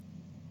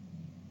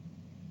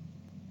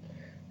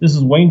This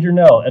is Wayne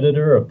Journell,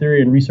 editor of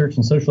Theory and Research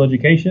in Social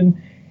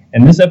Education,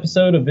 and this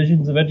episode of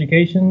Visions of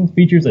Education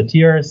features a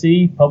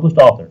TRSE published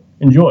author.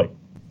 Enjoy.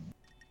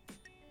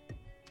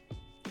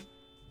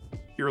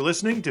 You're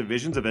listening to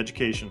Visions of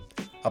Education,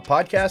 a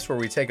podcast where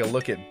we take a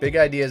look at big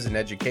ideas in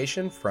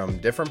education from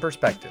different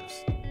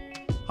perspectives.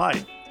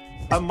 Hi,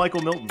 I'm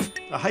Michael Milton,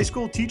 a high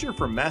school teacher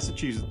from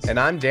Massachusetts. And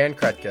I'm Dan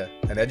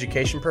Kretka, an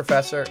education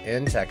professor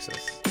in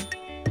Texas.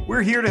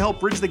 We're here to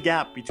help bridge the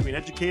gap between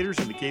educators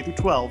in the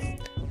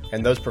K-12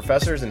 and those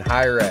professors in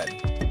higher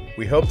ed.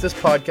 We hope this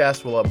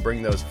podcast will help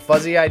bring those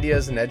fuzzy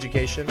ideas in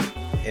education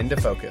into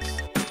focus.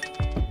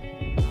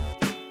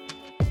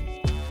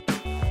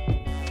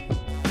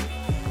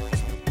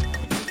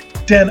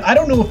 Dan, I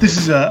don't know if this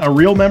is a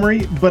real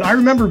memory, but I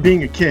remember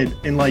being a kid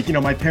and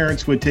my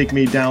parents would take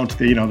me down to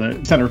the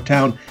center of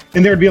town,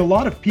 and there would be a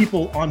lot of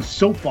people on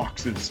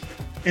soapboxes,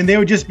 and they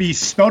would just be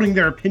spouting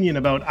their opinion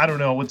about, I don't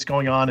know, what's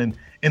going on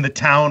in the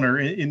town or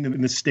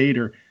in the state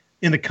or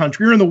in the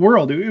country or in the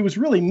world. It was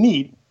really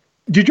neat.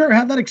 Did you ever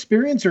have that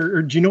experience,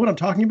 or do you know what I'm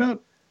talking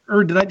about?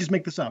 Or did I just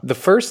make this up? The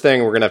first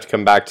thing we're going to have to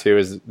come back to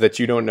is that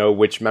you don't know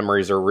which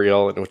memories are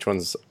real and which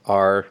ones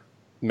are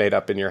made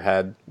up in your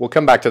head. We'll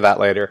come back to that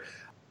later.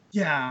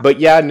 Yeah. But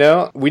yeah,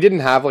 no, we didn't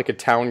have like a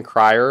town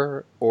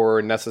crier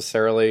or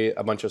necessarily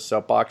a bunch of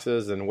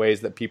soapboxes and ways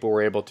that people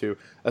were able to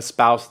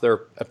espouse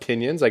their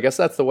opinions. I guess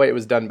that's the way it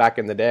was done back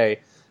in the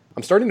day.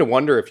 I'm starting to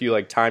wonder if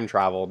you time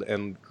traveled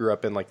and grew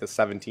up in the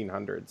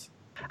 1700s.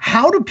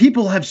 How do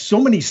people have so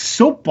many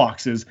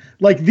soapboxes?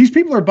 These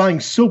people are buying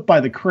soap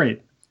by the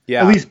crate.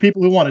 Yeah. At least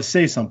people who want to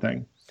say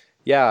something.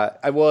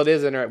 Yeah. Well, it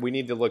is interesting. We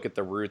need to look at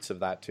the roots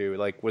of that too.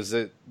 Was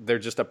there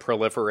just a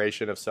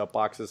proliferation of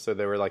soapboxes so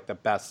they were the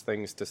best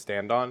things to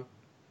stand on?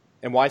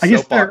 And why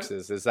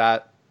soapboxes? Is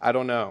that, I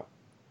don't know.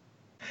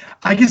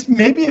 I guess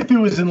maybe if it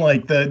was in the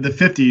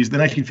 50s, the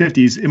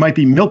 1950s, it might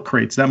be milk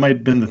crates. That might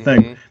have been the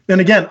thing.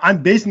 And again,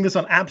 I'm basing this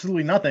on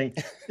absolutely nothing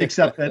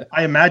except that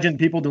I imagine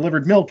people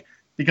delivered milk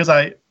because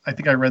I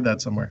think I read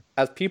that somewhere.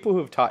 As people who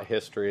have taught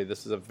history,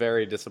 this is a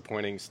very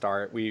disappointing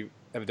start. We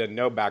have done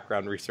no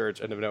background research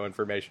and have no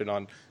information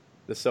on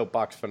the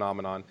soapbox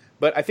phenomenon.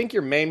 But I think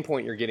your main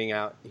point you're getting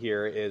out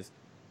here is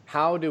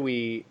how do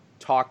we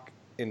talk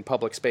in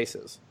public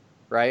spaces,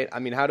 right? I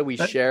mean, how do we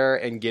share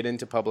and get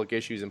into public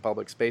issues in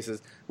public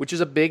spaces, which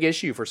is a big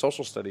issue for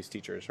social studies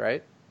teachers,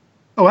 right?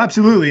 Oh,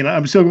 absolutely. And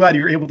I'm so glad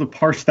you're able to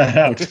parse that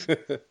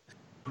out.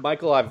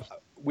 Michael,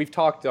 we've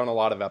talked on a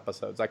lot of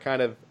episodes. I kind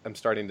of am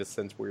starting to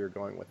sense where you're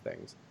going with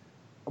things.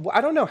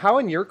 I don't know, how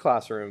in your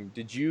classroom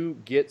did you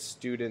get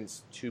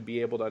students to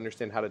be able to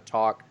understand how to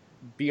talk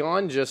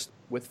beyond just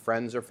with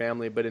friends or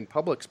family, but in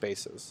public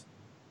spaces?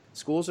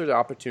 Schools are the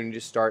opportunity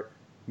to start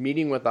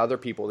meeting with other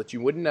people that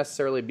you wouldn't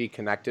necessarily be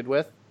connected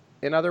with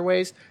in other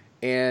ways,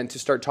 and to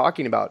start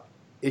talking about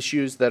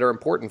issues that are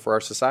important for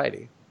our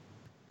society.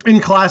 In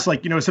class,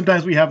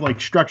 sometimes we have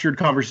structured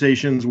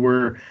conversations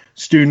where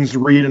students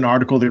read an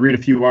article, they read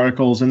a few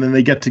articles, and then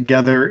they get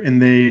together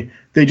and they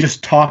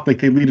just talk, they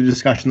lead a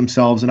discussion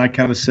themselves. And I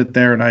kind of sit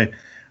there and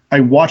I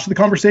watch the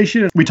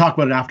conversation, and we talk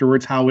about it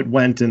afterwards, how it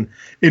went and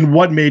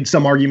what made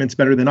some arguments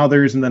better than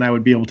others. And then I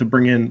would be able to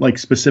bring in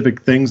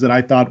specific things that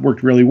I thought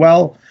worked really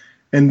well.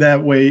 And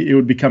that way it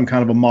would become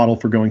kind of a model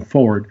for going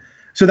forward.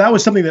 So that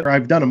was something that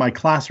I've done in my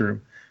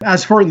classroom.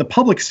 As for in the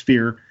public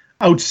sphere,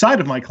 outside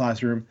of my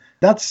classroom,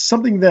 that's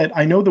something that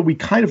I know that we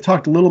kind of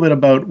talked a little bit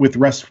about with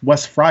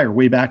Wes Fryer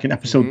way back in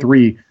episode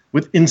 3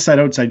 with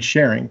inside-outside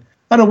sharing.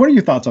 I don't know, what are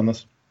your thoughts on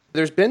this?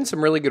 There's been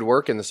some really good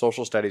work in the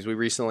social studies. We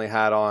recently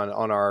had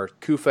on our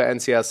KUFA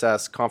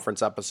NCSS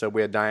conference episode,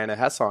 we had Diana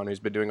Hess on, who's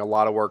been doing a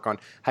lot of work on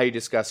how you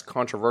discuss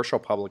controversial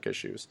public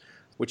issues,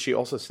 which she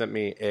also sent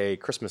me a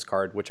Christmas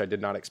card, which I did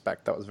not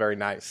expect. That was very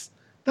nice.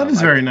 That is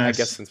very nice. I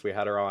guess since we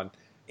had her on.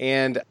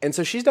 And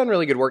so she's done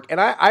really good work. And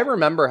I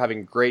remember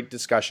having great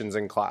discussions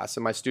in class.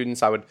 And my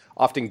students, I would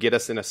often get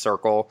us in a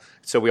circle.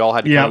 So we all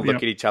had to kind of look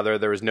at each other.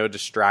 There was no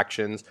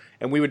distractions.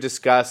 And we would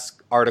discuss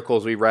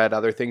articles we read,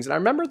 other things. And I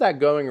remember that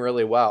going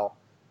really well.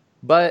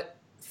 But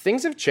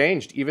things have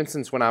changed even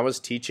since when I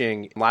was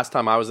teaching. Last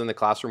time I was in the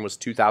classroom was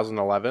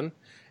 2011.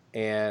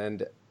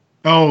 And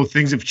oh,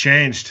 things have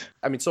changed.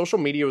 I mean, social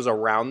media was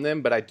around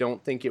them, but I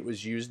don't think it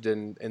was used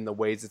in the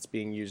ways it's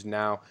being used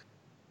now.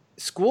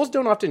 Schools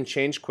don't often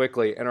change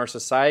quickly, and our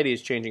society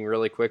is changing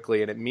really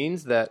quickly, and it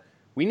means that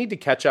we need to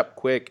catch up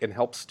quick and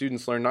help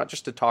students learn not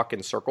just to talk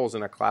in circles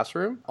in a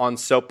classroom, on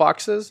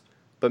soapboxes,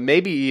 but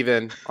maybe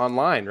even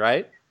online,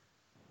 right?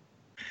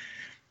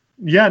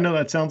 Yeah, no,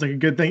 that sounds like a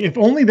good thing. If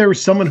only there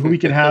was someone who we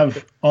could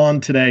have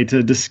on today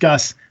to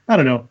discuss, I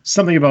don't know,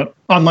 something about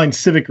online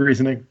civic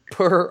reasoning.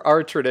 Per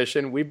our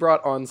tradition, we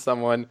brought on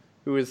someone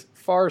who is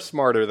far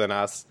smarter than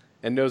us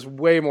and knows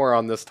way more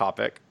on this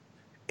topic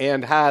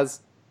and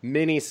has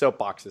many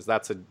soapboxes.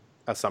 That's an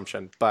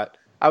assumption, but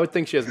I would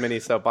think she has many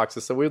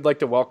soapboxes. So we'd like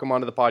to welcome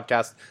onto the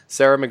podcast,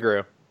 Sarah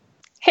McGrew.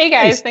 Hey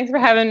guys, thanks for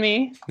having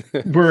me.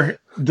 We're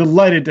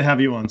delighted to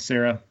have you on,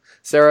 Sarah.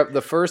 Sarah, the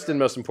first and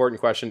most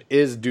important question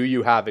is, do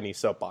you have any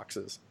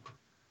soapboxes?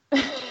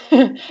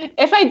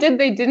 If I did,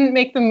 they didn't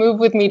make the move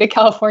with me to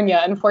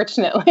California,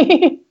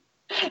 unfortunately.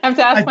 I have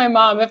to ask my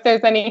mom if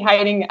there's any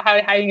hiding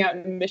out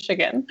in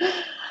Michigan.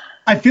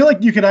 I feel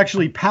like you could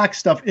actually pack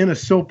stuff in a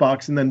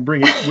soapbox and then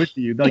bring it with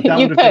you. Like that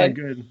would have been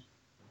good.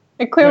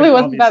 It clearly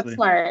wasn't that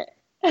smart.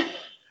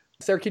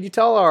 Sarah, could you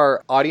tell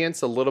our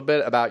audience a little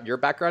bit about your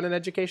background in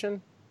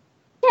education?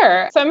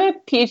 Sure. So I'm a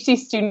PhD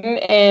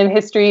student in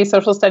history,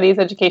 social studies,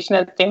 education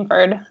at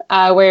Stanford,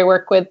 where I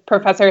work with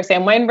Professor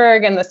Sam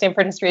Weinberg and the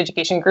Stanford History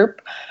Education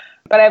Group.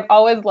 But I've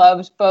always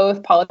loved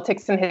both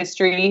politics and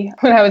history.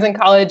 When I was in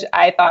college,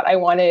 I thought I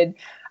wanted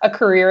a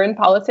career in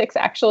politics,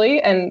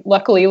 actually. And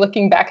luckily,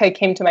 looking back, I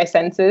came to my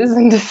senses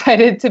and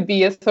decided to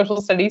be a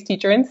social studies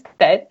teacher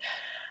instead.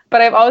 But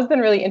I've always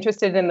been really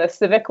interested in the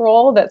civic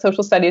role that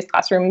social studies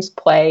classrooms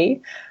play.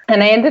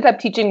 And I ended up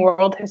teaching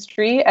world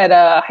history at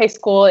a high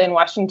school in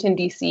Washington,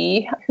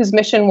 D.C., whose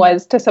mission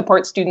was to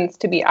support students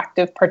to be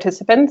active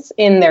participants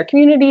in their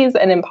communities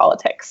and in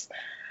politics.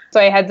 So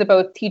I had to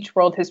both teach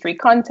world history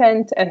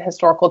content and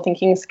historical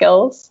thinking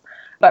skills,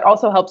 but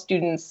also help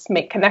students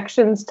make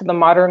connections to the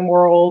modern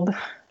world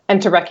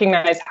and to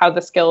recognize how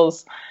the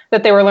skills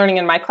that they were learning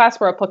in my class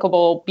were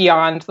applicable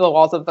beyond the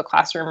walls of the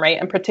classroom, right?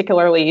 And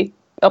particularly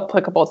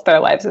applicable to their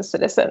lives as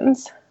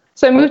citizens.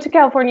 So I moved to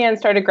California and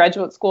started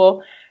graduate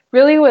school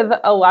really with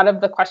a lot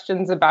of the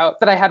questions that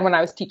I had when I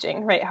was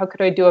teaching, right? How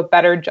could I do a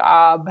better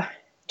job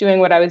doing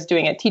what I was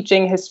doing at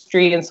teaching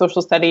history and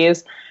social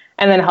studies,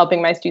 and then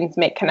helping my students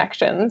make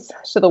connections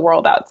to the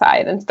world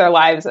outside and to their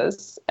lives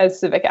as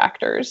civic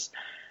actors.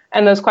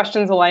 And those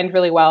questions aligned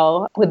really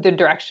well with the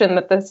direction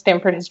that the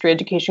Stanford History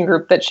Education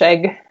Group that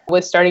Sheg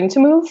was starting to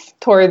move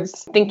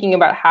towards, thinking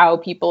about how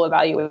people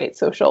evaluate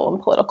social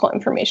and political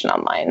information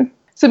online.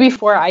 So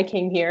before I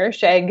came here,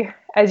 Sheg,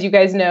 as you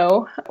guys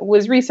know,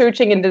 was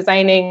researching and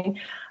designing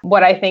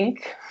what I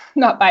think,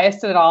 not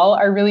biased at all,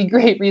 are really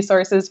great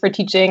resources for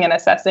teaching and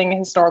assessing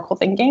historical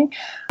thinking.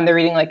 They're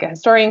reading like a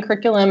historian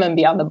curriculum and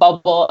Beyond the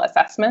Bubble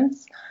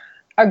assessments.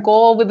 Our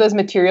goal with those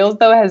materials,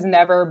 though, has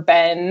never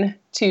been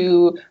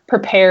to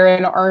prepare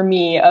an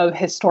army of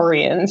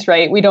historians,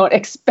 right? We don't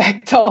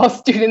expect all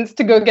students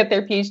to go get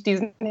their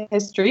PhDs in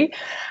history.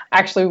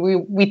 Actually,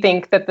 we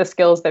think that the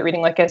skills that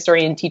Reading Like a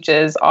Historian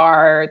teaches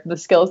are the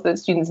skills that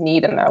students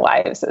need in their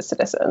lives as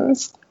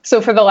citizens. So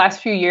for the last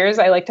few years,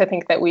 I like to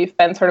think that we've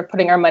been sort of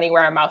putting our money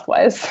where our mouth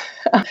was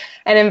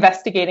and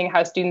investigating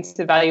how students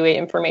evaluate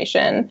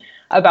information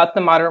about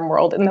the modern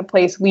world in the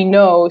place we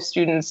know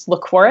students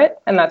look for it,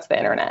 and that's the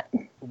internet.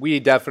 We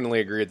definitely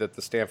agree that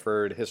the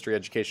Stanford History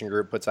Education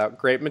Group puts out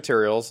great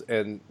materials,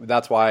 and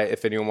that's why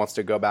if anyone wants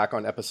to go back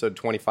on episode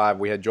 25,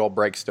 we had Joel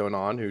Breakstone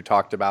on, who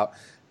talked about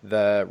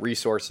the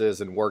resources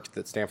and work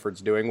that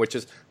Stanford's doing, which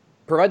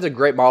provides a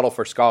great model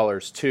for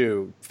scholars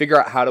to figure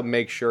out how to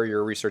make sure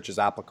your research is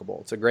applicable.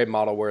 It's a great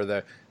model where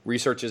the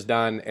research is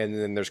done and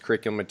then there's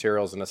curriculum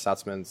materials and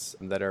assessments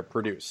that are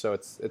produced. So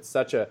it's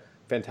such a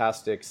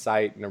fantastic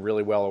site and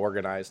really well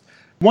organized.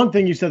 One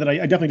thing you said that I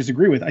definitely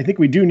disagree with, I think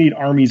we do need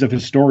armies of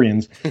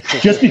historians,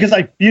 just because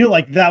I feel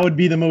like that would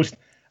be the most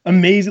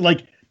amazing.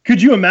 Like,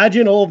 could you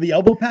imagine all of the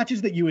elbow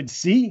patches that you would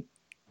see?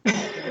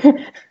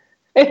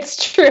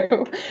 It's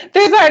true.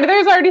 There's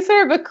already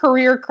sort of a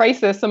career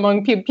crisis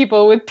among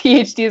people with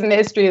PhDs in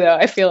history, though,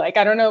 I feel like.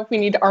 I don't know if we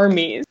need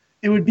armies.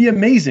 It would be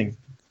amazing.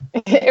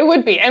 It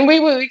would be. And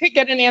we could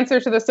get an answer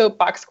to the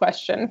soapbox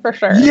question, for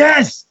sure.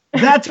 Yes!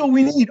 That's what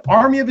we need.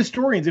 Army of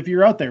historians, if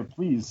you're out there,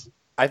 please.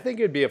 I think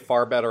it'd be a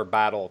far better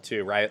battle,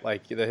 too, right?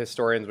 Like, the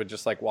historians would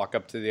just, like, walk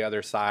up to the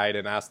other side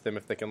and ask them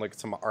if they can look at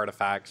some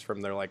artifacts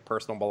from their, like,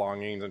 personal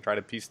belongings and try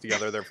to piece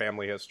together their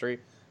family history.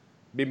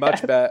 Be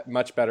much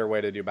better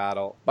way to do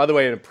battle. By the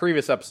way, in a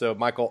previous episode,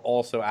 Michael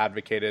also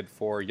advocated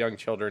for young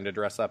children to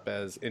dress up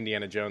as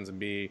Indiana Jones and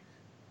be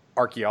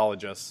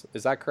archaeologists.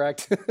 Is that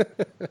correct?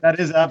 That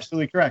is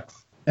absolutely correct.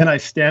 And I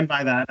stand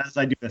by that as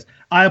I do this.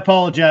 I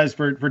apologize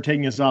for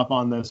taking us off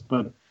on this,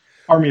 but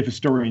Army of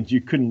Historians,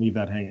 you couldn't leave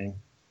that hanging.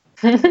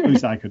 At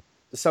least I could.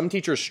 Some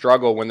teachers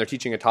struggle when they're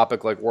teaching a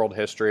topic like world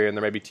history and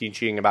they're maybe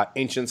teaching about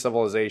ancient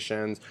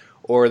civilizations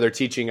or they're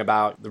teaching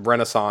about the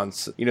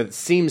Renaissance, that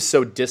seems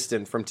so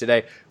distant from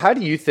today. How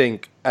do you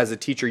think, as a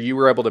teacher, you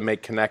were able to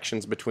make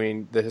connections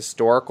between the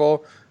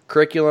historical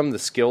curriculum, the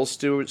skills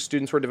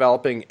students were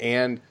developing,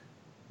 and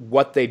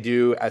what they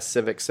do as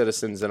civic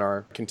citizens in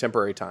our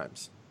contemporary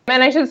times?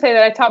 And I should say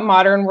that I taught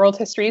modern world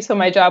history, so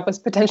my job was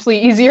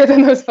potentially easier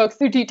than those folks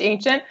who teach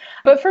ancient.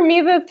 But for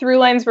me, the through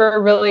lines were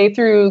really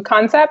through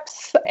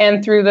concepts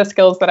and through the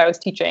skills that I was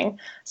teaching.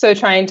 So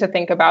trying to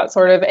think about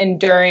sort of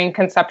enduring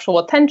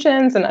conceptual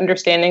tensions and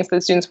understandings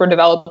that students were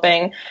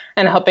developing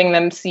and helping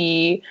them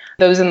see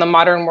those in the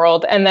modern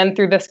world. And then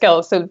through the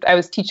skills. So I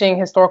was teaching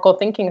historical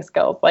thinking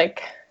skills,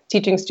 like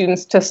teaching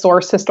students to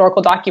source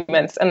historical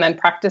documents and then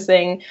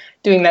practicing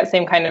doing that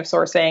same kind of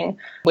sourcing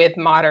with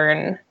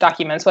modern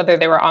documents, whether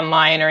they were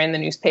online or in the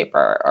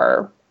newspaper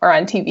or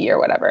on TV or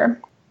whatever.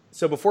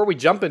 So before we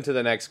jump into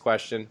the next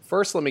question,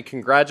 first let me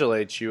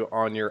congratulate you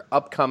on your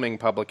upcoming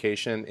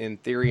publication in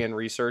Theory and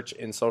Research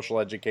in Social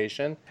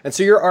Education. And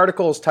so your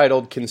article is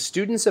titled, Can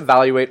Students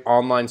Evaluate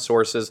Online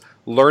Sources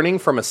Learning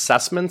from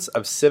Assessments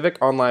of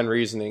Civic Online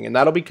Reasoning? And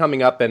that'll be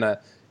coming up in a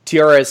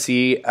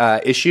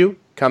TRSE issue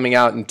coming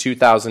out in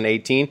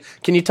 2018.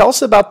 Can you tell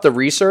us about the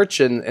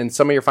research and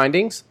some of your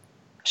findings?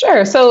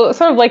 Sure. So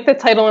sort of like the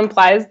title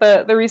implies,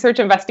 the research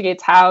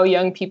investigates how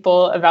young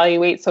people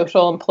evaluate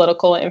social and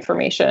political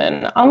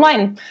information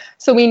online.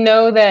 So we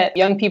know that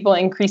young people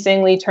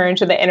increasingly turn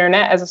to the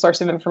internet as a source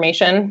of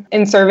information.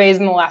 In surveys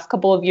in the last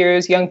couple of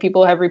years, young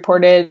people have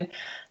reported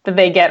that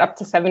they get up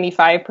to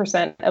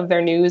 75% of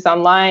their news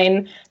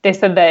online. They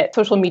said that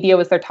social media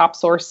was their top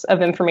source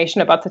of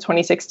information about the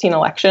 2016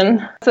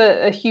 election. It's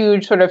a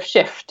huge sort of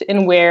shift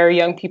in where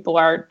young people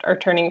are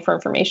turning for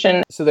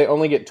information. So they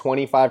only get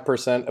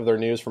 25% of their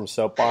news from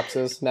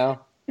soapboxes now?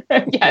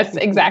 Yes,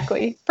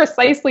 exactly.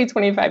 Precisely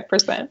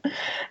 25%.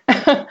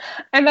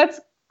 And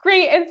that's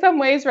great in some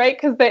ways, right?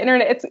 Because the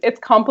internet, it's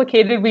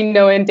complicated. We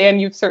know, and Dan,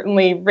 you've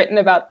certainly written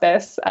about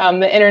this.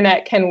 The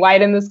internet can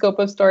widen the scope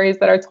of stories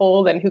that are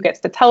told and who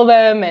gets to tell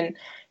them, and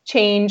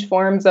change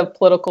forms of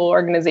political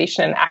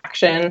organization and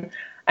action,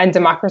 and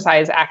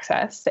democratize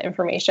access to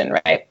information,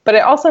 right? But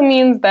it also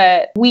means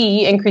that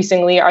we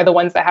increasingly are the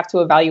ones that have to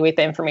evaluate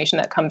the information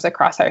that comes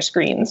across our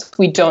screens.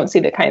 We don't see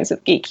the kinds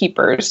of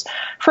gatekeepers,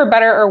 for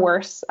better or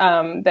worse,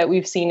 that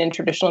we've seen in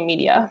traditional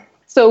media.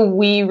 So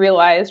we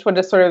realized what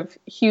a sort of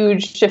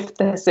huge shift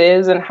this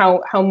is, and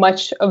how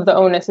much of the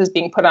onus is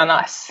being put on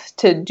us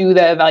to do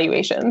the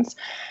evaluations.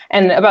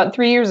 And about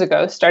 3 years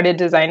ago, started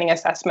designing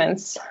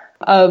assessments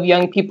of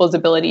young people's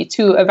ability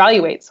to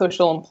evaluate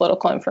social and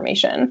political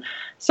information.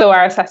 So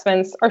our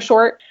assessments are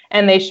short,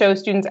 and they show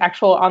students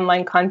actual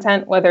online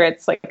content, whether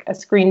it's like a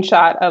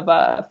screenshot of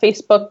a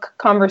Facebook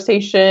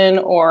conversation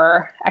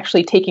or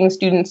actually taking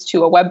students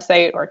to a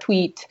website or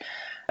tweet,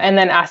 and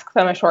then ask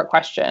them a short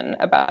question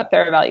about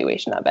their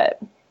evaluation of it.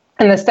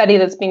 And the study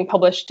that's being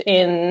published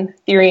in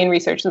Theory and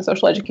Research in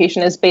Social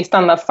Education is based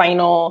on the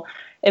final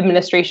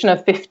administration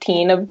of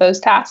 15 of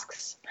those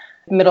tasks,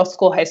 middle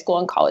school, high school,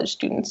 and college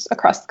students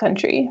across the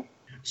country.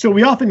 So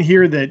we often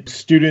hear that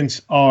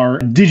students are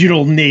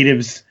digital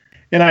natives,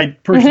 and I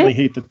personally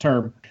hate the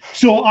term.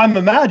 So I'm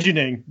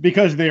imagining,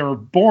 because they are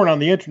born on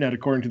the internet,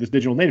 according to this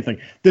digital native thing,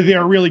 that they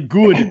are really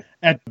good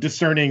at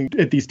discerning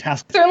at these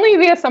tasks. Certainly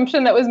the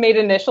assumption that was made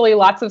initially,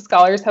 lots of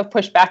scholars have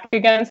pushed back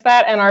against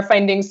that, and our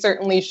findings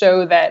certainly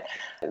show that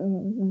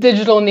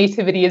digital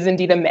nativity is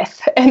indeed a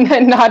myth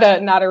and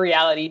not a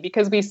reality,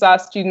 because we saw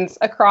students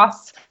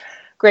across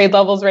grade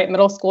levels, right,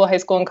 middle school, high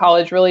school, and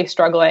college, really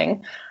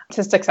struggling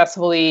to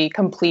successfully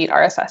complete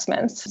our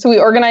assessments. So we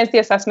organized the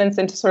assessments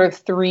into sort of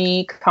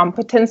 3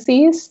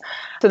 competencies.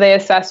 So they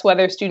assess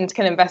whether students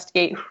can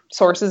investigate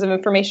sources of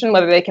information,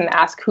 whether they can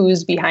ask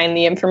who's behind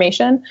the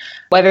information,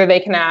 whether they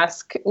can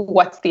ask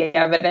what's the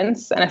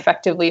evidence, and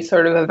effectively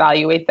sort of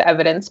evaluate the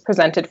evidence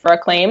presented for a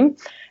claim,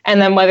 and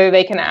then whether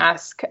they can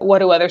ask, what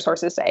do other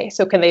sources say?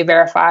 So can they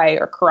verify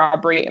or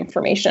corroborate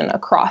information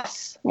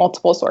across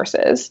multiple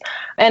sources?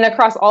 And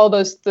across all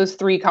those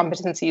 3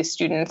 competencies,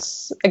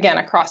 students, again,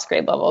 across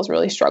grade levels,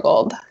 really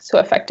struggled to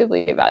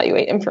effectively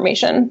evaluate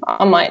information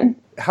online.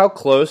 How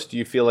close do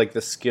you feel like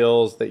the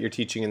skills that you're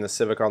teaching in the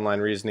civic online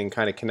reasoning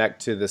kind of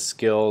connect to the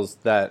skills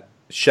that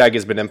Sheg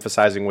has been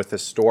emphasizing with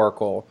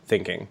historical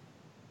thinking?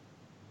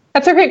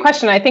 That's a great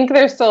question. I think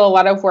there's still a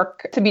lot of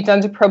work to be done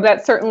to probe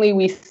that. Certainly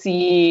we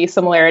see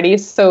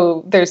similarities.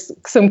 So there's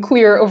some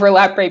clear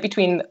overlap, right,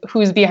 between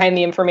who's behind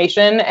the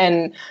information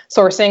and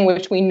sourcing,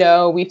 which we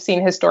know we've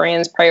seen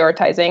historians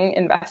prioritizing,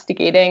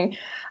 investigating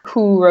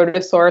who wrote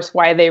a source,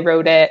 why they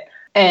wrote it,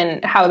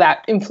 and how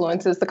that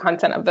influences the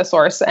content of the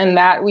source. And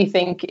that, we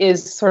think,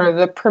 is sort of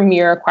the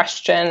premier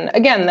question,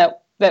 again, that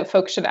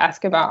folks should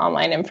ask about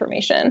online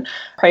information,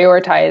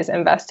 prioritize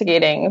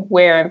investigating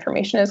where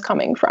information is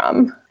coming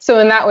from. So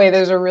in that way,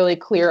 there's a really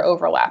clear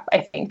overlap, I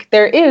think.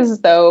 There is,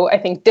 though, I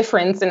think,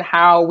 difference in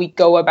how we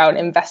go about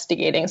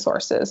investigating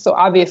sources. So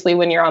obviously,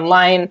 when you're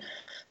online,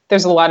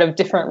 there's a lot of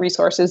different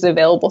resources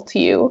available to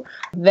you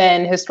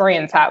than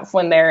historians have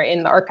when they're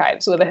in the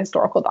archives with a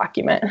historical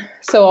document.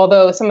 So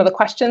although some of the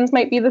questions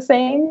might be the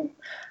same,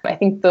 I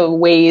think the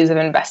ways of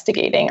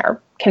investigating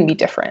can be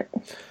different.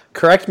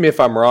 Correct me if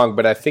I'm wrong,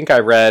 but I think I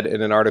read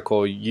in an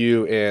article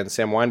you and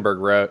Sam Weinberg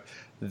wrote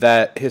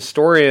that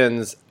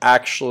historians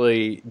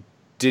actually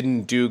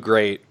didn't do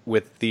great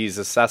with these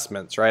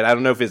assessments, right? I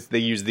don't know if they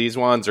use these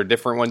ones or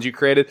different ones you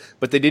created,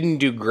 but they didn't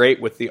do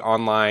great with the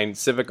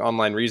civic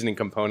online reasoning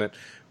component,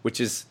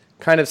 which is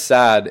kind of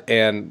sad.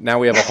 And now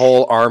we have a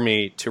whole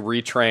army to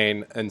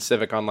retrain in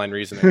civic online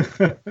reasoning.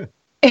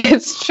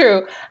 It's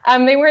true.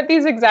 They weren't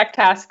these exact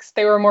tasks.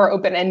 They were more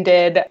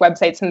open-ended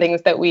websites and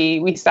things that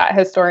we sat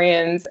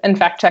historians and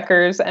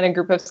fact-checkers and a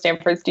group of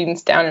Stanford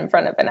students down in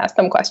front of and asked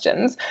them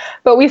questions.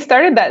 But we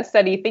started that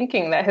study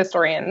thinking that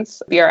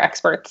historians be our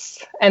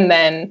experts, and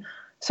then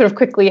sort of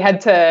quickly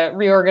had to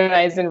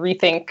reorganize and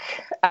rethink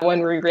when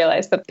we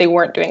realized that they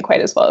weren't doing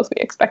quite as well as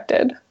we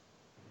expected.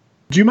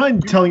 Do you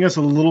mind telling us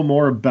a little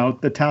more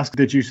about the task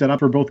that you set up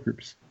for both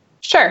groups?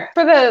 Sure.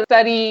 For the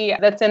study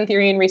that's in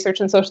theory and research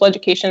and social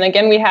education,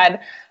 again, we had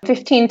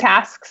 15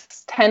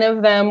 tasks. 10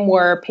 of them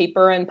were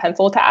paper and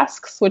pencil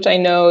tasks, which I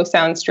know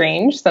sounds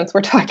strange since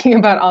we're talking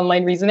about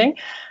online reasoning.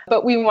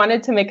 But we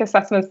wanted to make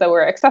assessments that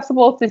were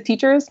accessible to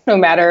teachers, no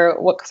matter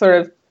what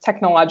sort of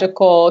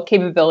technological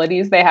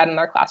capabilities they had in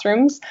their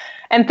classrooms,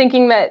 and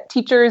thinking that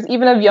teachers,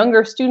 even of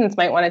younger students,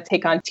 might want to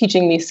take on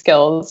teaching these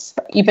skills,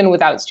 even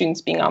without students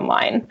being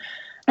online.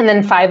 And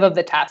then 5 of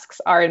the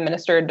tasks are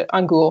administered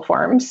on Google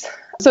Forms.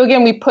 So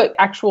again, we put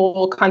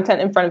actual content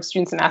in front of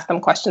students and ask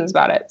them questions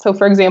about it. So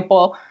for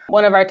example,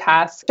 one of our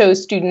tasks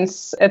shows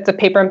students, it's a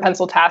paper and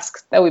pencil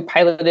task that we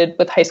piloted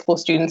with high school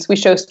students. We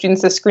show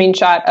students a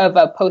screenshot of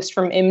a post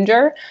from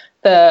Imgur,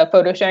 the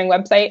photo sharing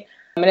website.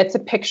 And it's a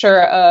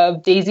picture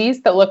of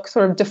daisies that look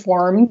sort of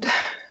deformed.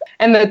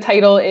 And the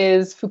title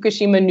is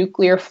Fukushima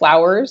Nuclear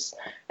Flowers.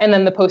 And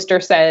then the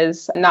poster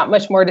says, not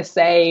much more to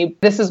say.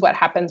 This is what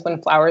happens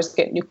when flowers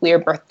get nuclear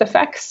birth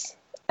defects.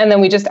 And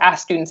then we just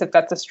ask students if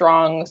that's a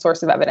strong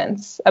source of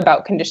evidence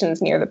about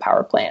conditions near the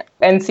power plant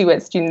and see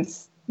what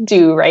students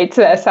do, right,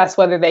 to assess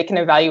whether they can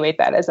evaluate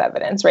that as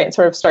evidence, right, and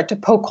sort of start to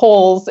poke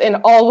holes in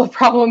all the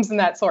problems in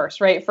that source,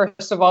 right?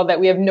 First of all, that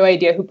we have no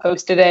idea who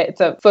posted it.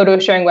 It's a photo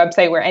sharing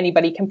website where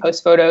anybody can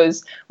post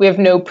photos. We have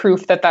no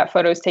proof that that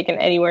photo is taken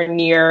anywhere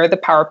near the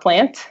power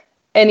plant.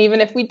 And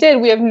even if we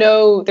did,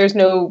 there's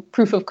no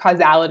proof of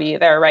causality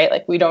there, right?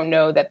 Like we don't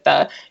know that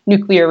the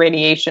nuclear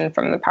radiation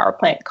from the power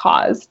plant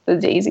caused the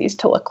daisies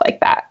to look like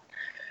that.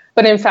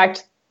 But in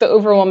fact, the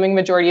overwhelming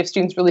majority of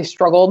students really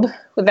struggled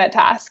with that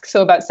task.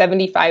 So about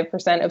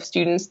 75% of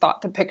students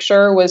thought the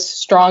picture was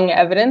strong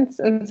evidence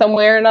in some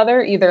way or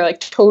another, either like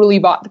totally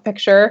bought the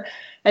picture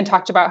and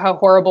talked about how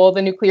horrible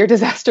the nuclear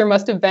disaster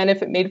must have been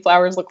if it made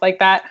flowers look like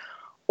that,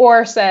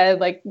 or said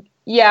like,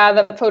 yeah,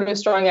 the photo is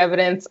strong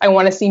evidence. I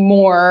want to see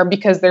more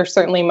because there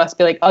certainly must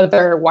be like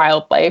other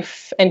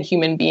wildlife and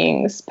human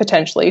beings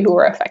potentially who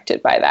are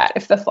affected by that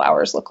if the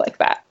flowers look like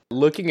that.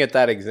 Looking at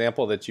that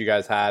example that you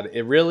guys had,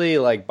 it really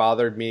like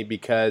bothered me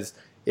because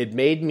it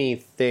made me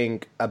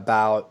think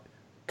about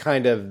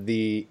kind of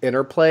the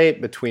interplay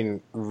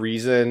between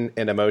reason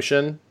and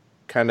emotion,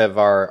 kind of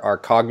our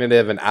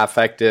cognitive and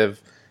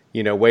affective,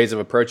 ways of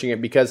approaching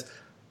it. Because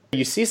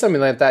you see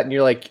something like that and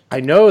you're like, I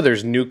know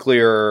there's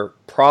nuclear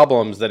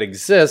problems that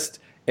exist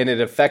and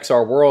it affects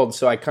our world.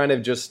 So I kind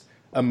of just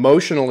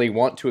emotionally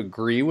want to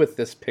agree with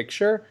this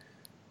picture,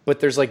 but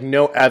there's like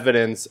no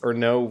evidence or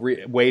no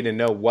way to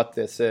know what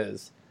this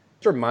is.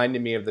 It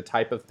reminded me of the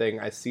type of thing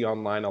I see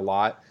online a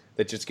lot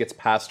that just gets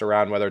passed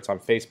around, whether it's on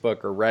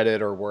Facebook or Reddit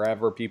or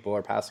wherever people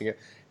are passing it.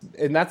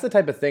 And that's the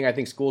type of thing I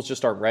think schools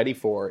just aren't ready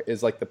for,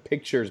 is like the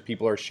pictures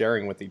people are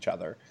sharing with each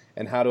other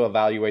and how to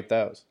evaluate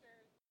those.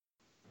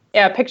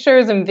 Yeah,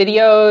 pictures and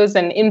videos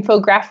and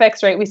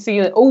infographics, right? We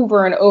see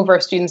over and over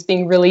students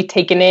being really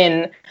taken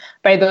in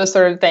by those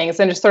sort of things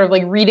and just sort of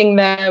like reading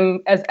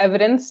them as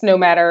evidence no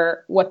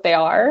matter what they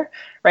are,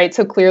 right?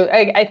 So clearly,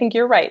 I think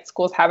you're right.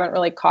 Schools haven't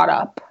really caught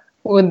up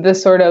with the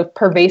sort of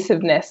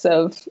pervasiveness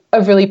of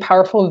really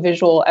powerful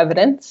visual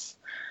evidence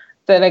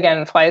that,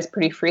 again, flies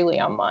pretty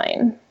freely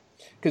online.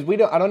 Because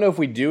I don't know if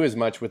we do as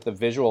much with the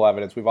visual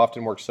evidence. We've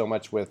often worked so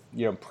much with,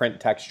 print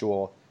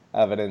textual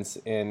evidence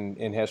in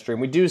history.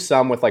 And we do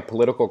some with like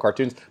political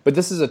cartoons, but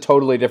this is a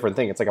totally different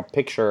thing. It's like a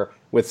picture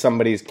with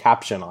somebody's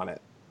caption on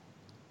it.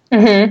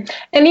 Mm-hmm.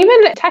 And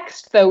even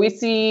text, though, we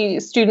see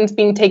students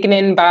being taken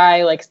in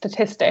by like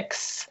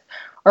statistics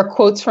or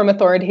quotes from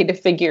authoritative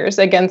figures.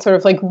 Again, sort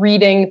of like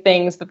reading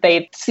things that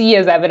they see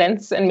as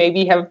evidence and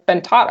maybe have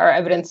been taught are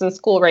evidence in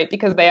school, right?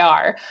 Because they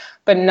are,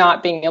 but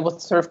not being able to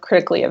sort of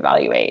critically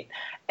evaluate.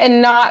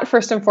 And not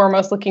first and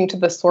foremost looking to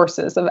the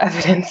sources of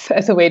evidence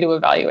as a way to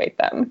evaluate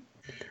them.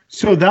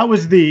 So that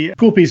was the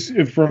cool piece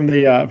from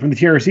the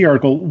TRC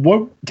article.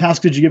 What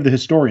task did you give the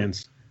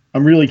historians?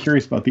 I'm really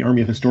curious about the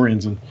Army of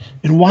Historians and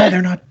why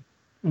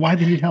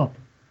they need help.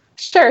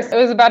 Sure. So it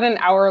was about an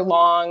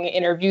hour-long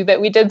interview that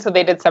we did. So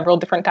they did several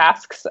different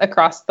tasks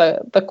across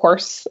the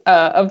course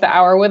of the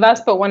hour with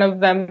us. But one of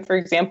them, for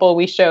example,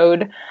 we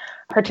showed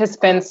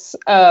participants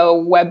a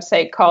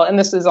website called, and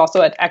this is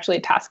also actually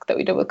a task that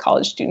we did with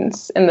college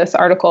students in this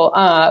article.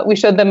 We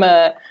showed them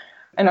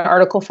an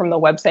article from the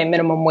website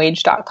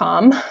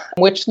minimumwage.com,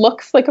 which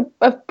looks like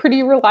a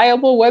pretty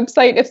reliable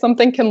website if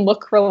something can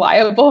look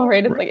reliable,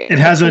 right? It's like it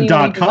has a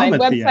 .com at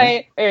website, the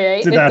end.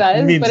 Right? So it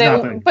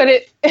does, but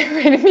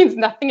it means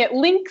nothing. It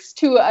links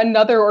to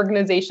another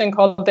organization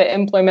called the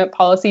Employment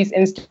Policies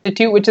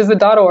Institute, which is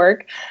a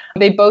 .org.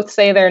 They both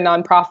say they're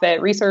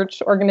nonprofit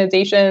research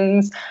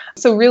organizations.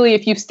 So really,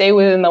 if you stay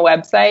within the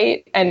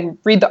website and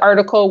read the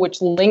article,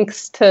 which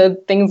links to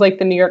things like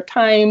the New York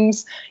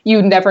Times,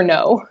 you never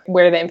know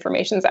where the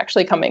information is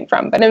actually coming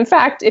from. But in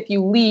fact, if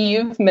you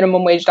leave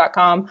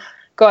minimumwage.com,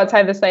 go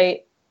outside the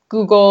site,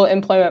 Google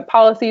Employment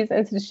Policies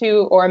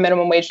Institute or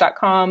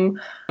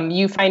minimumwage.com,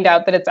 you find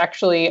out that it's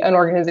actually an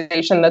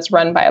organization that's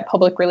run by a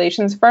public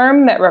relations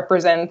firm that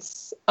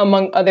represents,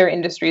 among other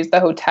industries, the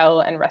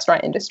hotel and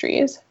restaurant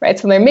industries, right?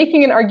 So they're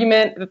making an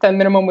argument that the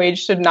minimum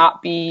wage should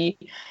not be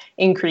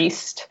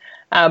increased,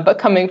 but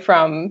coming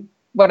from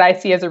what I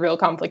see as a real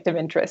conflict of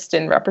interest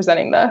in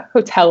representing the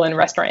hotel and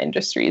restaurant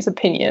industry's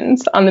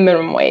opinions on the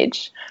minimum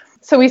wage.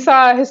 So we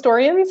saw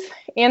historians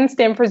and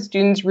Stanford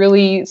students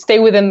really stay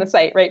within the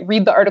site, right?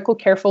 Read the article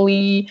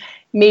carefully,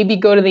 maybe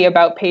go to the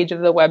about page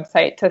of the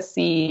website to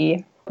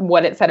see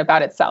what it said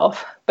about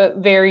itself, but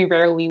very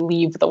rarely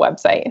leave the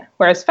website.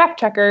 Whereas fact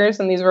checkers,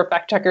 and these were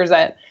fact checkers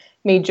at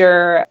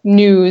major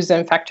news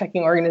and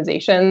fact-checking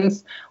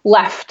organizations,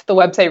 left the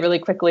website really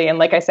quickly and,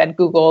 like I said,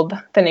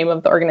 Googled the name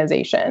of the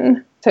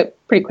organization to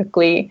pretty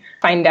quickly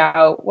find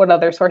out what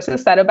other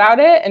sources said about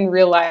it and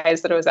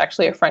realize that it was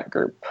actually a front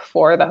group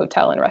for the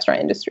hotel and restaurant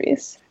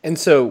industries. And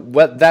so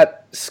what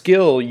that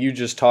skill you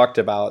just talked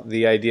about,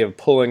 the idea of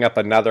pulling up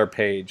another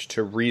page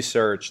to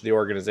research the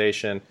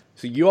organization,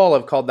 so you all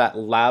have called that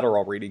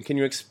lateral reading. Can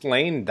you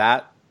explain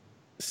that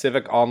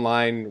civic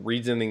online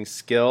reasoning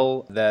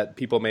skill that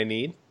people may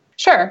need?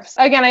 Sure.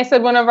 Again, I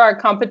said one of our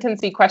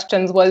competency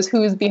questions was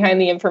who's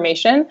behind the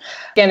information.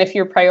 Again, if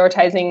you're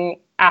prioritizing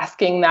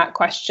asking that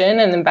question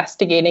and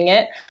investigating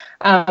it,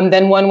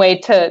 then one way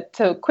to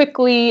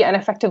quickly and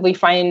effectively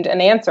find an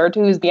answer to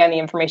who's behind the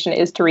information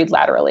is to read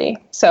laterally.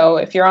 So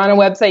if you're on a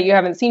website you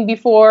haven't seen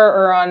before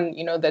or on,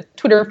 the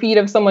Twitter feed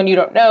of someone you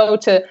don't know,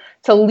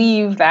 to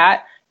leave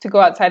that, to go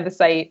outside the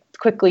site,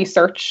 quickly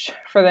search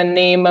for the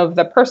name of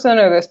the person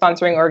or the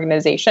sponsoring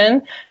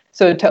organization.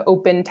 So to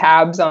open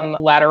tabs on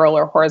lateral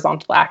or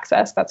horizontal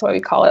access, that's why we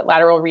call it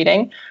lateral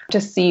reading,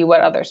 to see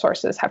what other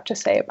sources have to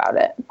say about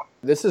it.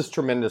 This is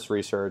tremendous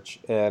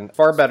research and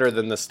far better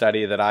than the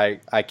study that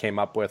I came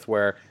up with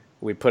where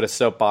we put a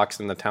soapbox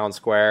in the town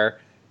square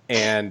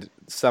and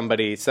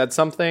somebody said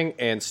something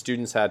and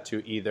students had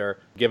to either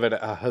give it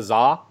a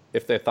huzzah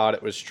if they thought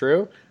it was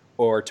true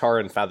or tar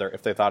and feather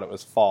if they thought it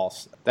was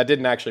false. That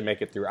didn't actually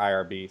make it through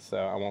IRB, so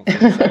I won't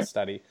finish that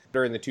study.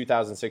 During the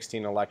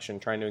 2016 election,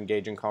 trying to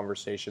engage in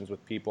conversations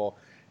with people.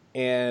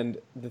 And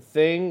the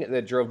thing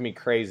that drove me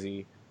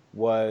crazy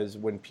was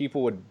when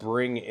people would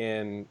bring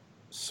in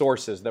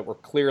sources that were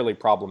clearly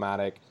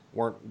problematic,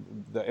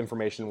 the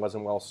information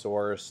wasn't well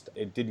sourced,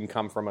 it didn't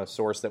come from a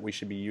source that we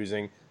should be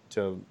using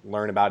to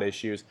learn about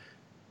issues.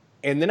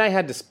 And then I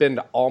had to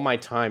spend all my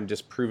time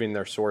disproving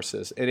their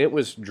sources, and it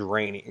was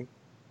draining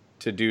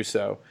to do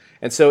so.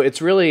 And so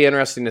it's really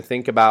interesting to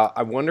think about.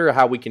 I wonder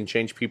how we can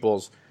change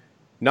people's,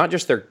 not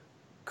just their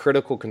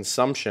critical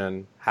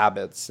consumption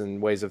habits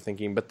and ways of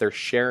thinking, but their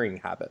sharing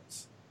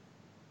habits.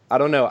 I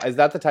don't know. Is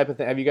that the type of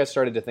thing? Have you guys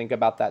started to think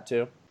about that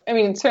too? I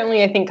mean,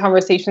 certainly I think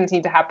conversations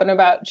need to happen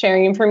about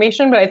sharing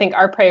information, but I think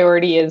our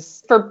priority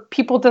is for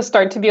people to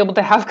start to be able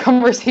to have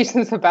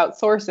conversations about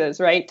sources,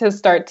 right? To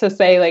start to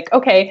say like,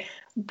 okay,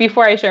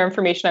 before I share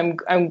information,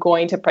 I'm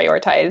going to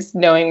prioritize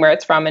knowing where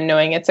it's from and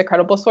knowing it's a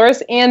credible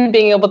source and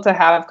being able to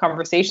have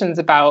conversations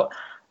about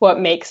what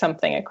makes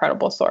something a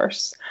credible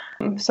source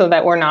so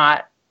that we're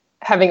not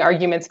having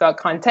arguments about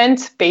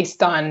content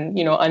based on,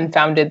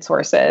 unfounded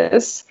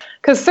sources.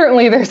 Because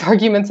certainly there's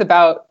arguments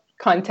about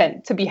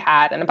content to be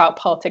had and about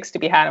politics to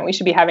be had, and we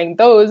should be having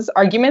those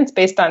arguments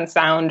based on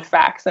sound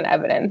facts and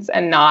evidence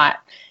and not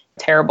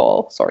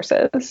terrible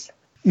sources.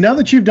 Now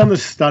that you've done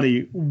this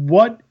study,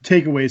 what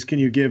takeaways can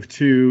you give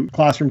to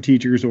classroom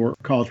teachers or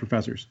college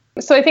professors?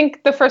 So I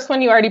think the first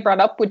one you already brought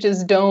up, which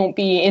is don't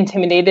be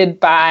intimidated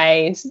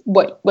by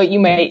what you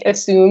might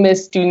assume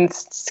is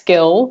students'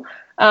 skill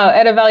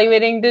at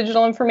evaluating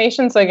digital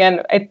information. So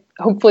again,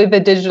 hopefully the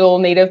digital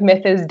native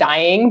myth is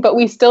dying, but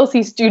we still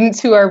see students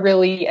who are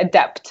really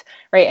adept,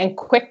 right, and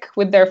quick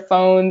with their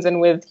phones and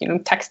with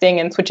texting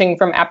and switching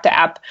from app to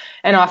app.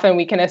 And often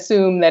we can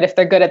assume that if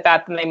they're good at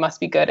that, then they must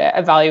be good at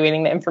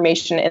evaluating the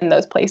information in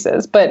those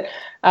places. But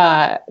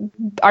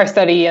our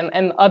study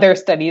and other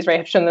studies, right,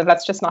 have shown that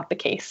that's just not the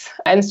case.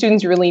 And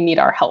students really need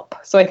our help.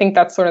 So I think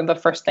that's sort of the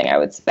first thing I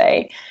would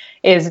say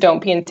is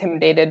don't be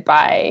intimidated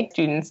by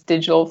students'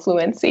 digital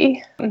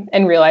fluency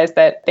and realize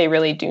that they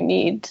really do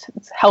need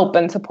help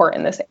and support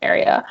in this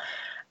area.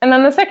 And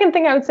then the second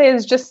thing I would say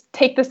is just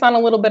take this on a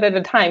little bit at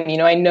a time.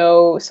 I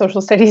know social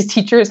studies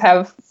teachers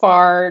have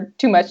far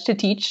too much to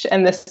teach,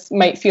 and this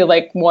might feel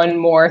like one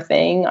more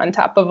thing on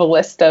top of a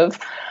list of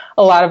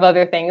a lot of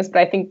other things. But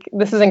I think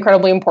this is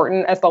incredibly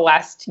important, as the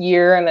last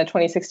year and the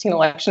 2016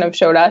 election have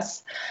showed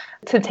us,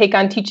 to take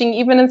on teaching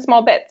even in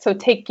small bits. So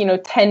take,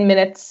 10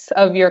 minutes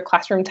of your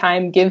classroom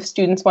time, give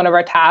students one of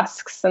our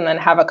tasks, and then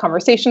have a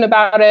conversation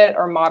about it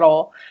or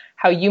model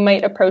how you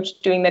might approach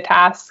doing the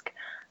task.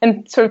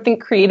 And sort of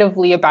think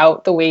creatively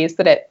about the ways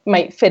that it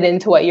might fit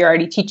into what you're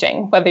already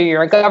teaching, whether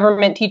you're a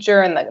government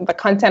teacher and the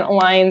content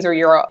aligns, or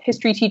you're a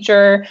history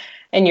teacher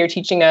and you're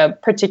teaching a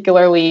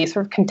particularly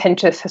sort of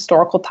contentious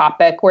historical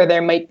topic where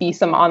there might be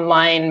some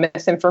online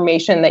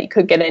misinformation that you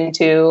could get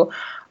into,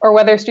 or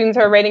whether students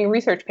are writing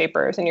research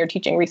papers and you're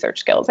teaching research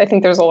skills. I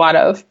think there's a lot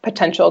of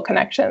potential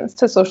connections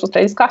to social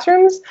studies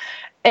classrooms.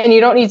 And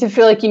you don't need to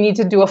feel like you need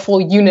to do a full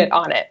unit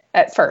on it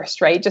at first,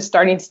 right? Just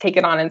starting to take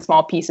it on in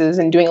small pieces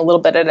and doing a little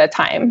bit at a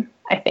time,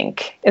 I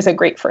think, is a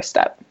great first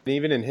step.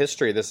 Even in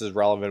history, this is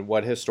relevant.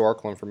 What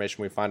historical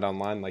information we find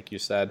online, like you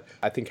said.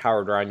 I think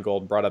Howard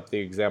Rheingold brought up the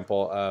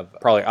example of,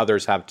 probably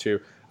others have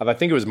too, of I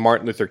think it was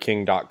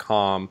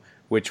martinlutherking.com,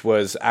 which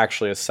was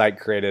actually a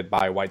site created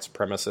by a white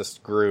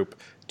supremacist group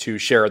to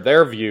share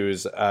their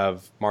views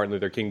of Martin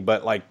Luther King,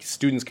 but like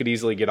students could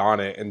easily get on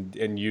it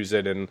and use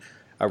it in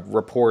a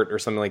report or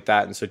something like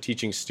that. And so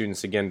teaching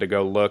students, again, to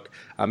go look.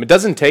 It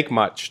doesn't take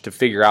much to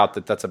figure out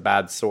that that's a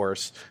bad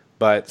source,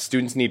 but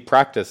students need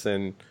practice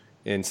in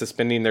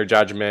suspending their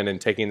judgment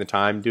and taking the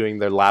time, doing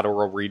their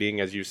lateral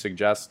reading, as you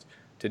suggest,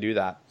 to do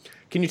that.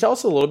 Can you tell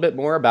us a little bit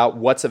more about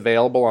what's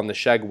available on the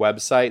SHEG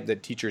website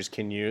that teachers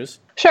can use?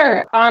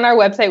 Sure. On our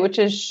website, which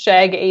is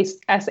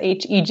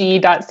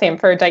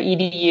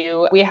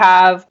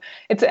sheg.stanford.edu,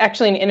 it's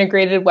actually an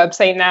integrated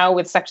website now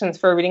with sections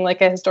for Reading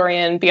Like a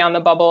Historian, Beyond the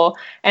Bubble,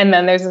 and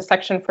then there's a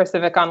section for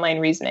Civic Online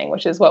Reasoning,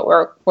 which is what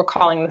we're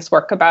calling this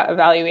work about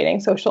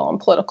evaluating social and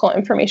political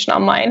information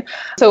online.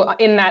 So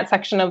in that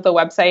section of the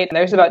website,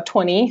 there's about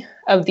 20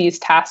 of these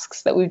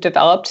tasks that we've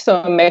developed.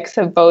 So a mix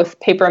of both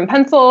paper and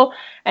pencil,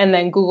 and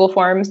then Google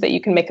Forms that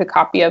you can make a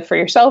copy of for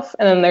yourself.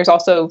 And then there's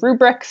also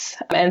rubrics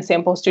and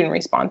sample student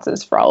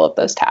responses for all of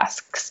those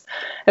tasks,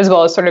 as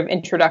well as sort of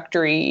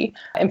introductory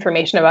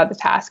information about the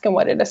task and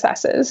what it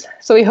assesses.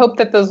 So we hope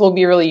that those will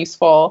be really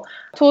useful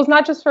tools,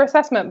 not just for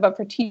assessment, but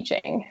for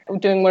teaching.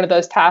 Doing one of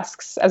those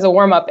tasks as a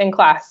warm-up in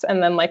class,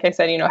 and then, like I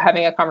said,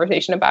 having a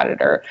conversation about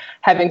it or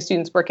having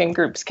students work in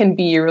groups can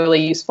be a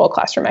really useful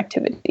classroom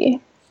activity.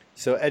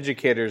 So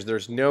educators,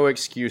 there's no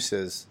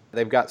excuses.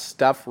 They've got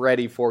stuff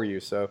ready for you.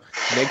 So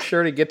make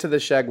sure to get to the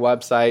SHEG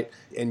website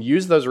and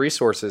use those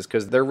resources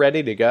because they're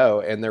ready to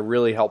go and they're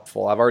really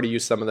helpful. I've already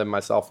used some of them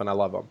myself and I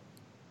love them.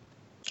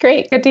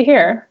 Great. Good to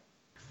hear.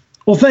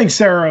 Well, thanks,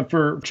 Sarah,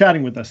 for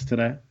chatting with us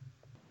today.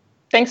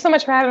 Thanks so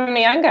much for having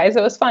me on, guys.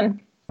 It was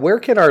fun. Where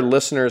can our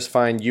listeners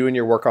find you and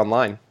your work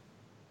online?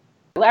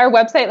 Our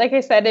website, like I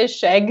said, is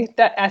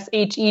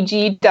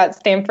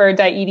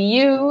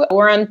sheg.stanford.edu.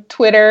 We're on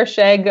Twitter,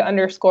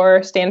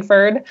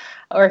 sheg_Stanford.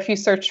 Or if you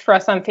search for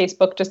us on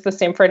Facebook, just the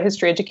Stanford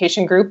History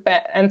Education Group.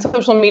 And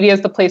social media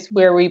is the place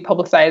where we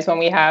publicize when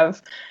we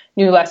have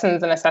new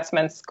lessons and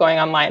assessments going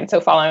online. So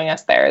following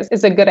us there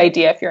is a good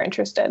idea if you're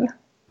interested.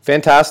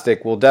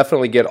 Fantastic. We'll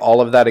definitely get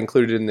all of that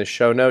included in the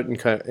show note,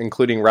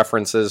 including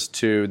references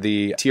to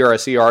the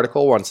TRSE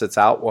article. Once it's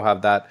out, we'll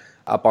have that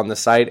up on the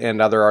site, and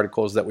other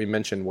articles that we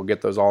mentioned. We'll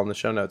get those all in the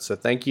show notes. So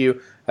thank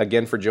you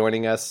again for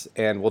joining us,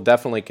 and we'll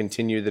definitely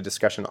continue the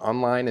discussion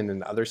online and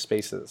in other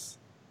spaces.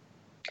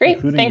 Great.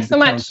 Including Thanks so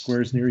much.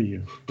 Squares near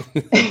you.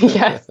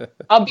 Yes.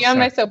 I'll be on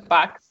my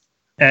soapbox.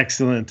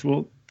 Excellent.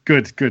 Well,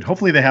 good.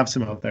 Hopefully they have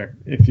some out there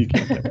if you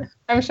can.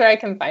 I'm sure I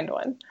can find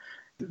one.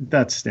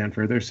 That's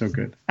Stanford. They're so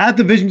good. At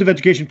the Visions of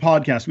Education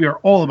podcast, we are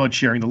all about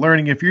sharing the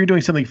learning. If you're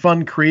doing something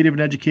fun, creative in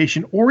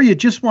education, or you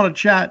just want to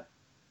chat,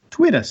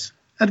 tweet us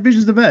at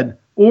Visions of Ed,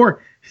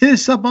 or hit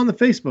us up on the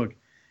Facebook.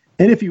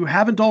 And if you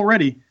haven't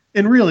already,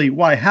 and really,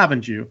 why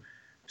haven't you,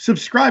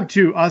 subscribe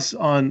to us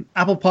on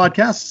Apple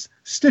Podcasts,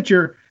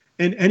 Stitcher,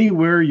 and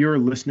anywhere your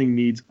listening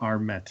needs are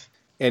met.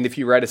 And if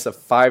you write us a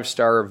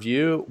 5-star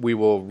review, we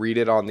will read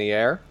it on the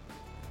air.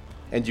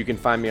 And you can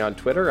find me on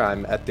Twitter.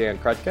 I'm at Dan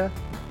Krutka.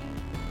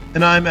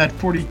 And I'm at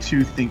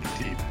 42 Think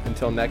Deep.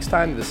 Until next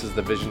time, this is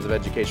the Visions of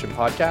Education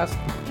podcast,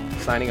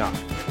 signing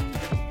off.